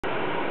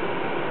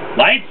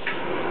Lights,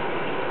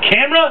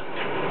 camera,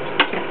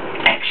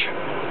 action.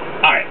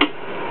 Alright.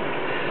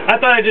 I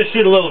thought I'd just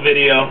shoot a little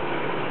video.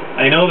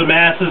 I know the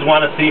masses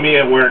want to see me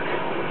at work,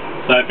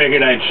 so I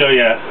figured I'd show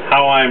you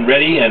how I'm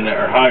ready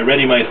or how I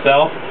ready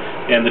myself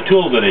and the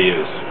tools that I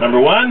use.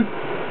 Number one,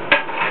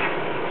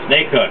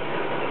 snake hook.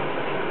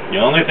 The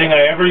only thing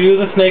I ever use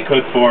a snake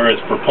hook for is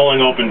for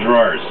pulling open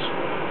drawers,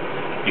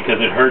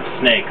 because it hurts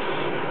snakes,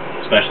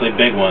 especially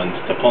big ones,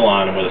 to pull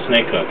on them with a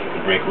snake hook. It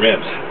can break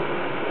ribs.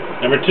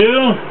 Number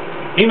two,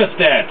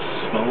 hemostats.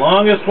 The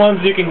longest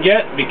ones you can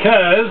get,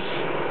 because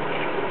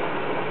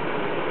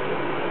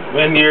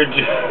when you're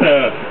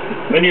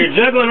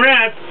juggling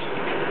rats,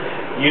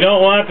 you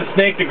don't want the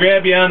snake to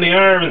grab you on the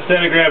arm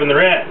instead of grabbing the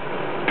rat.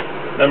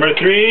 Number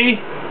three,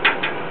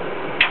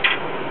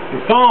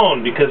 your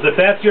phone, because if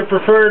that's your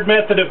preferred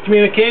method of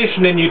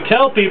communication and you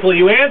tell people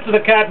you answer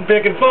the cotton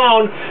picking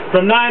phone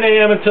from 9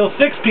 a.m. until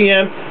 6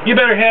 p.m., you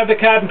better have the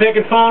cotton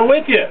picking phone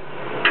with you,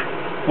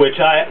 which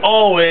I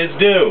always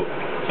do.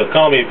 So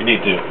call me if you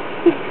need to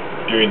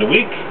during the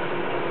week.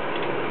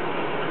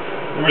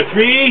 Number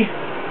three,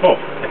 oh,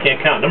 I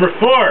can't count. Number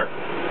four,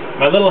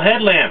 my little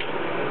headlamp,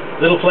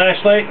 little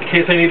flashlight in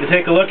case I need to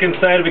take a look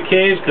inside of a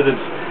cage, because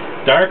it's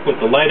dark with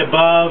the light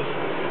above.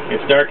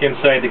 It's dark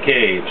inside the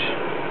cage.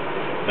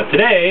 Now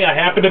today, I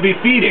happen to be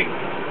feeding,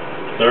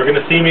 so we're going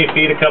to see me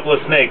feed a couple of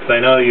snakes. I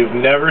know you've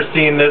never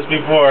seen this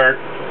before,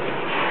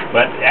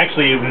 but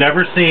actually you've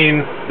never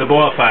seen the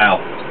Boaphile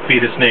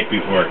feed a snake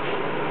before,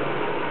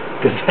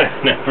 because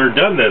I've never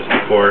done this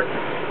before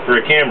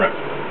for a camera.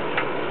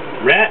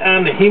 Rat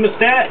on the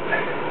hemostat,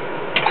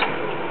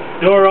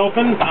 door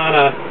open on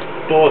a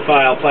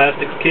Boaphile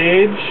Plastics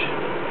cage.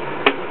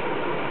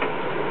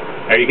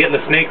 Are you getting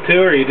the snake too,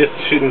 or are you just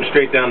shooting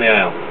straight down the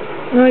aisle?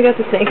 No, I got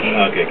the snake.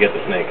 Okay, get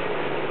the snake.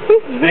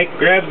 Snake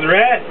grabs the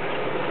rat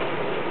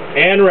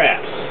and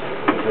wraps.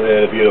 Isn't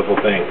that a beautiful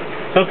thing?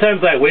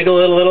 Sometimes I wiggle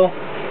it a little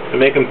to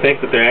make them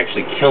think that they're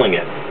actually killing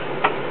it,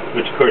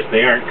 which of course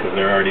they aren't, because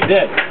they're already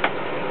dead.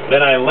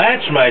 Then I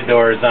latch my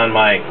doors on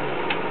my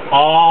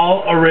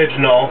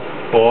all-original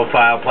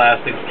Boaphile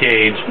Plastics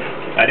cage.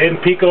 I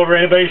didn't peek over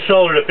anybody's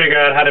shoulder to figure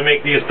out how to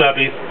make these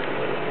puppies.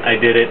 I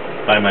did it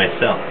by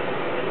myself.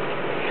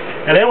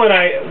 And then when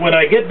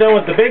I get done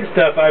with the big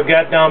stuff I've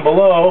got down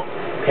below,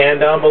 pan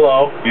down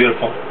below,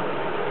 beautiful.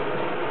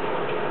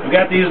 We've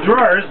got these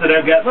drawers that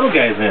I've got little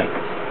guys in.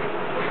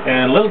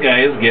 And little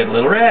guys get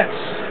little rats.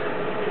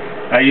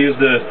 I use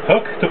the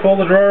hook to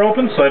pull the drawer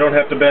open so I don't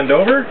have to bend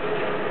over.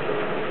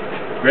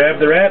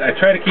 Grab the rat. I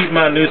try to keep them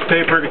on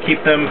newspaper to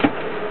keep them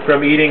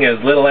from eating as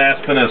little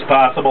aspen as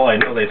possible. I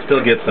know they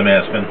still get some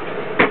aspen,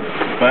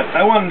 but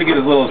I want them to get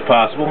as little as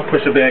possible.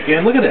 Push it back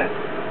in. Look at that.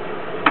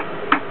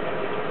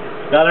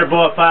 Another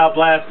Boaphile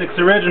Plastics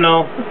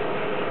original.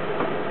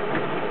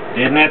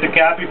 Didn't have to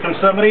copy from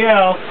somebody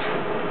else.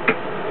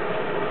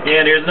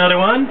 And here's another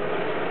one.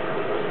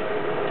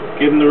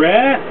 Give him the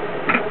rat.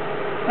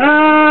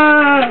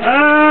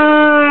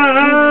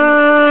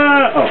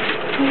 Oh,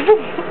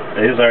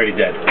 he's already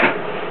dead.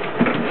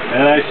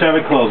 And I shove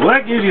it closed. Well,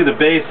 that gives you the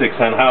basics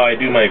on how I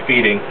do my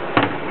feeding.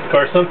 Of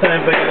course,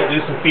 sometimes I gotta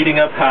do some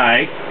feeding up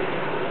high,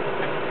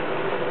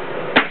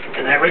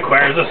 and that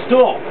requires a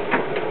stool.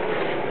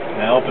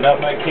 And I open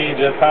up my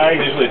cage up high.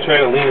 Usually try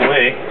to lean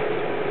away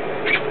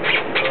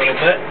a little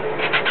bit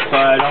so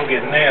I don't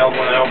get nailed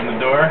when I open the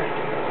door.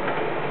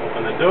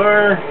 Open the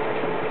door.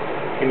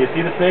 Can you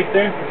see the snake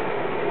there?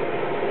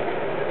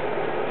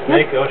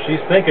 Snake, oh,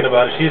 she's thinking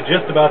about it. She's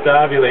just about to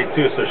ovulate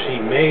too, so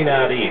she may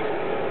not eat.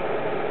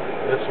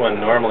 This one,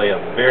 normally a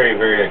very,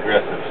 very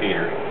aggressive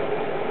feeder.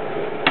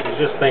 She's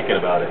just thinking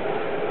about it.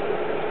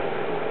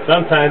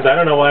 Sometimes, I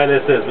don't know why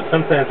this is, but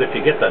sometimes if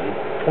you get the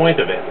point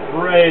of it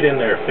right in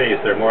their face,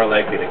 they're more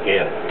likely to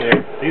get it. There,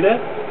 see that?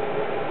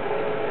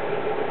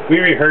 We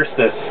rehearsed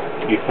this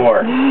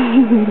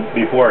beforehand.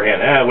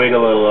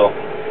 Wiggle a little.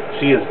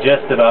 She is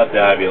just about to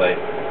ovulate.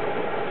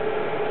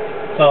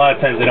 So a lot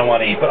of times they don't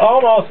want to eat, but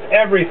almost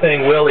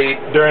everything will eat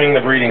during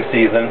the breeding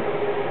season.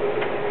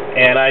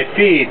 And I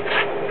feed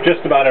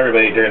just about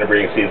everybody during the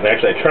breeding season.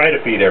 Actually, I try to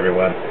feed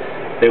everyone.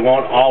 They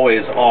won't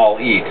always all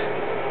eat,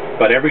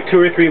 but every 2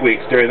 or 3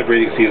 weeks during the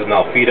breeding season,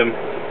 I'll feed them.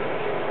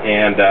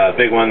 And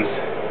big ones,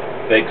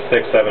 big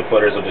 6, 7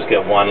 footers, will just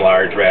get one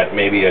large rat,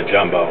 maybe a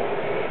jumbo.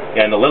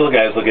 And the little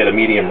guys will get a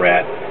medium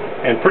rat.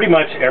 And pretty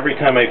much every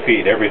time I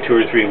feed, every 2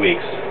 or 3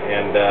 weeks.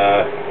 And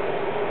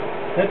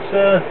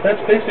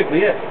that's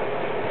basically it.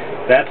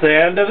 That's the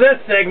end of this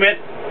segment.